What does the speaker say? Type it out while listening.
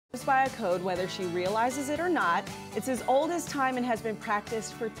lives by a code whether she realizes it or not. It's as old as time and has been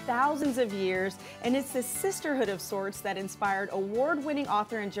practiced for thousands of years, and it's this sisterhood of sorts that inspired award-winning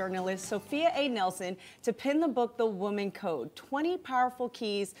author and journalist Sophia A. Nelson to pen the book The Woman Code, 20 Powerful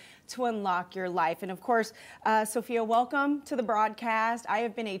Keys to Unlock Your Life. And of course, Sophia, welcome to the broadcast. I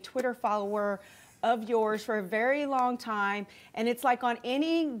have been a Twitter follower of yours for a very long time, and it's like on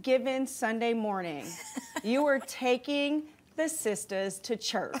any given Sunday morning, you are taking the sisters to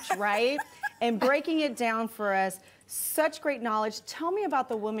church, right? And breaking it down for us. Such great knowledge. Tell me about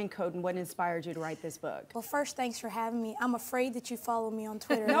the Woman Code and what inspired you to write this book. Well, first, thanks for having me. I'm afraid that you follow me on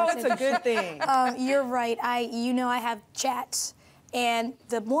Twitter. No, it's a good thing. You're right. I have chats. And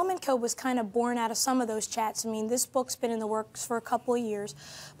the Woman Code was kind of born out of some of those chats. I mean, this book's been in the works for a couple of years.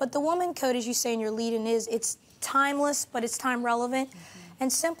 But the Woman Code, as you say in your lead-in, it's timeless, but it's time relevant.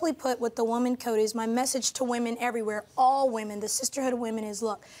 And simply put, what the Woman Code is, my message to women everywhere, all women, the sisterhood of women is,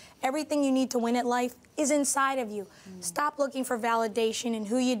 look, everything you need to win at life is inside of you. Stop looking for validation in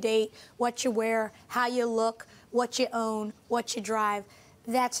who you date, what you wear, how you look, what you own, what you drive.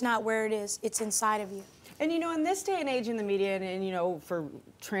 That's not where it is. It's inside of you. And, you know, in this day and age in the media, and you know, for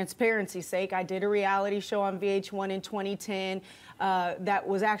transparency's sake, I did a reality show on VH1 in 2010 that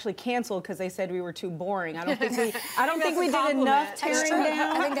was actually canceled because they said we were too boring. I don't think we did enough tearing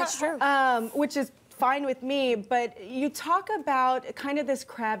down. I think that's true. Which is fine with me, but you talk about kind of this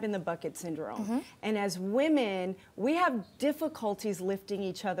crab in the bucket syndrome. And as women, we have difficulties lifting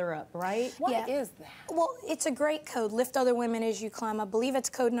each other up, right? What is that? Well, it's a great code. Lift other women as you climb. I believe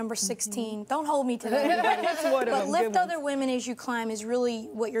it's code number 16. Don't hold me to that. That's one of them. But lift other women as you climb is really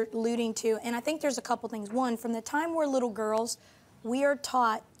what you're alluding to. And I think there's a couple things. One, from the time we're little girls, we are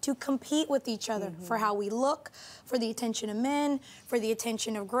taught to compete with each other for how we look, for the attention of men, for the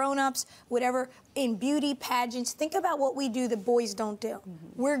attention of grown-ups, whatever, in beauty pageants. Think about what we do that boys don't do.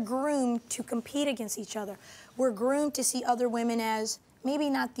 We're groomed to compete against each other. We're groomed to see other women as maybe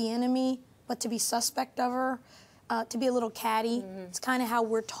not the enemy, but to be suspect of her, to be a little catty. It's kind of how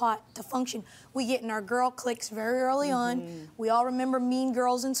we're taught to function. We get in our girl cliques very early on. We all remember mean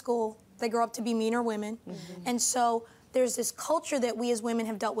girls in school. They grow up to be meaner women. And so there's this culture that we as women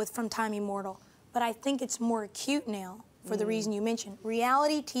have dealt with from time immemorial. But I think it's more acute now for the reason you mentioned.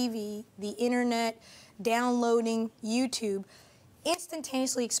 Reality TV, the internet, downloading, YouTube,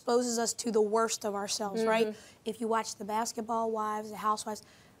 instantaneously exposes us to the worst of ourselves, right? If you watch the Basketball Wives, the Housewives,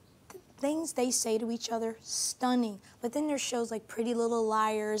 things they say to each other, stunning. But then there's shows like Pretty Little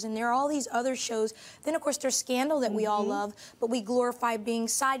Liars, and there are all these other shows. Then, of course, there's Scandal that we all love, but we glorify being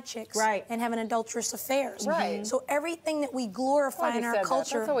side chicks and having adulterous affairs. So everything that we glorify in our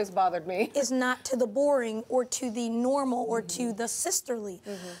culture that's always bothered me. is not to the boring or to the normal or to the sisterly.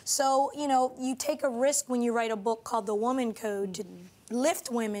 So, you know, you take a risk when you write a book called The Woman Code to lift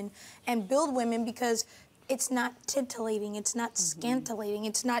women and build women, because it's not titillating, it's not scintillating,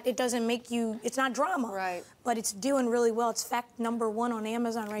 it doesn't make you, it's not drama. But it's doing really well. It's fact number 1 on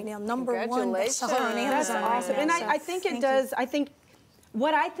Amazon right now. Number 1 bestseller on Amazon. That's awesome. Right now. And I think it does,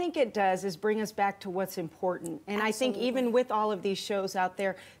 what I think it does is bring us back to what's important. And I think even with all of these shows out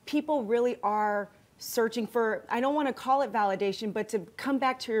there, people really are searching for, I don't want to call it validation, but to come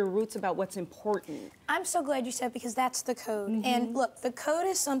back to your roots about what's important. I'm so glad you said, because that's the code. And look, the code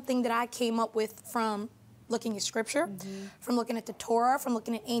is something that I came up with from looking at scripture, from looking at the Torah, from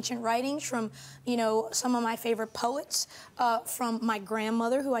looking at ancient writings, from, you know, some of my favorite poets, from my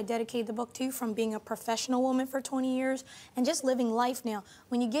grandmother, who I dedicated the book to, from being a professional woman for 20 years, and just living life now.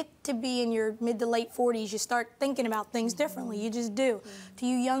 When you get to be in your mid to late 40s, you start thinking about things differently. You just do. To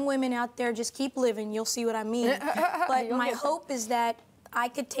you young women out there, just keep living. You'll see what I mean. But my hope is that I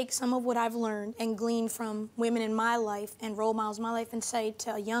could take some of what I've learned and glean from women in my life and role models in my life and say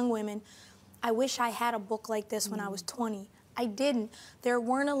to young women, I wish I had a book like this when I was 20. I didn't. There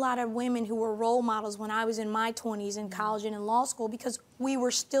weren't a lot of women who were role models when I was in my 20s in college and in law school, because we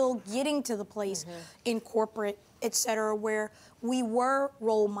were still getting to the place in corporate, et cetera, where we were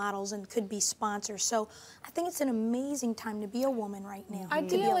role models and could be sponsors. So I think it's an amazing time to be a woman right now.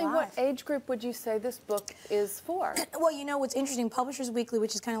 Ideally, what age group would you say this book is for? Well, you know what's interesting, Publishers Weekly,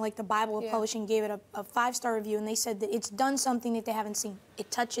 which is kind of like the Bible of publishing, gave it a 5-star review, and they said that it's done something that they haven't seen.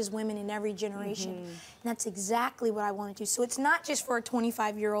 It touches women in every generation. And that's exactly what I want to do. So it's not just for a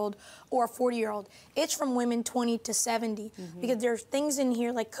 25-year-old or a 40-year-old. It's from women 20 to 70, because there's things in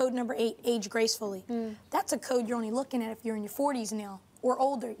here like code number 8, age gracefully. That's a code you're only looking at if you're in your 40s now or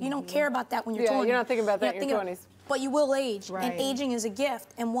older. You don't care about that when you're 20. You're not thinking about that in your 20s. But you will age, and aging is a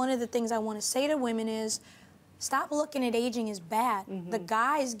gift. And one of the things I want to say to women is, stop looking at aging as bad. The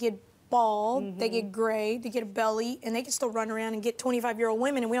guys get bald, they get gray, they get a belly, and they can still run around and get 25-year-old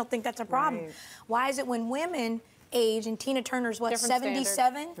women, and we don't think that's a problem. Right. Why is it when women age, and Tina Turner's what, Different 77?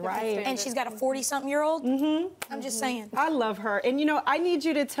 standard. Right. And she's got a 40-something-year-old? I'm just saying. I love her. And you know, I need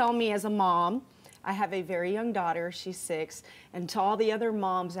you to tell me as a mom, I have a very young daughter, she's 6, and to all the other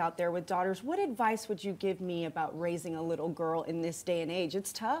moms out there with daughters, what advice would you give me about raising a little girl in this day and age?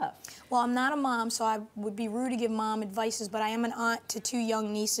 It's tough. Well, I'm not a mom, so I would be rude to give mom advices, but I am an aunt to 2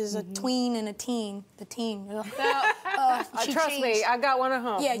 young nieces, a tween and a teen. The teen. She Trust changed. me, I got one at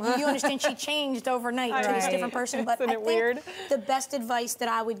home. Yeah, you understand she changed overnight to this Right. different person. But Isn't I it think weird? the best advice that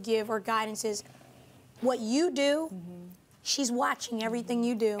I would give or guidance is what you do, she's watching everything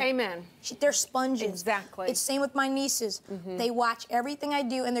you do. Amen. They're sponges. Exactly. It's same with my nieces. They watch everything I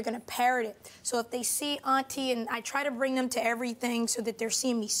do and they're going to parrot it. So if they see Auntie, and I try to bring them to everything so that they're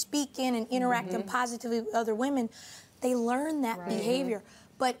seeing me speaking and interacting positively with other women, they learn that behavior.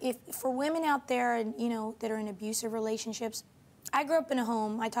 But if for women out there, and you know, that are in abusive relationships, I grew up in a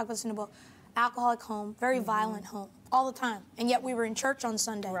home, I talk about this in a book, alcoholic home, very violent home, all the time. And yet we were in church on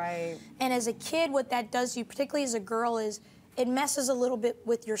Sunday. Right. And as a kid, what that does to you, particularly as a girl, is it messes a little bit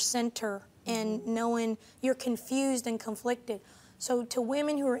with your center and knowing you're confused and conflicted. So to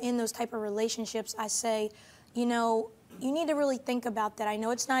women who are in those type of relationships, I say, you know, you need to really think about that. I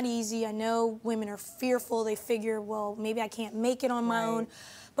know it's not easy. I know women are fearful. They figure, well, maybe I can't make it on my own.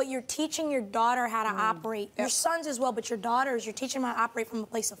 But you're teaching your daughter how to operate. Your sons as well, but your daughters, you're teaching them how to operate from a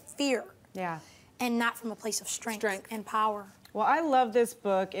place of fear. Yeah. And not from a place of strength. And power. Well, I love this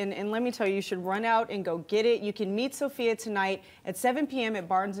book, and let me tell you, you should run out and go get it. You can meet Sophia tonight at 7 p.m. at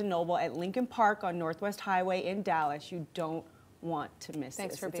Barnes & Noble at Lincoln Park on Northwest Highway in Dallas. You don't want to miss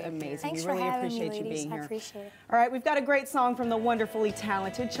Thanks this. for it's being here. amazing. Thanks we for really having appreciate me, you ladies. being here. I appreciate it. All right, we've got a great song from the wonderfully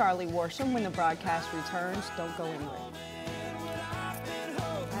talented Charlie Worsham when the broadcast returns. Don't go anywhere.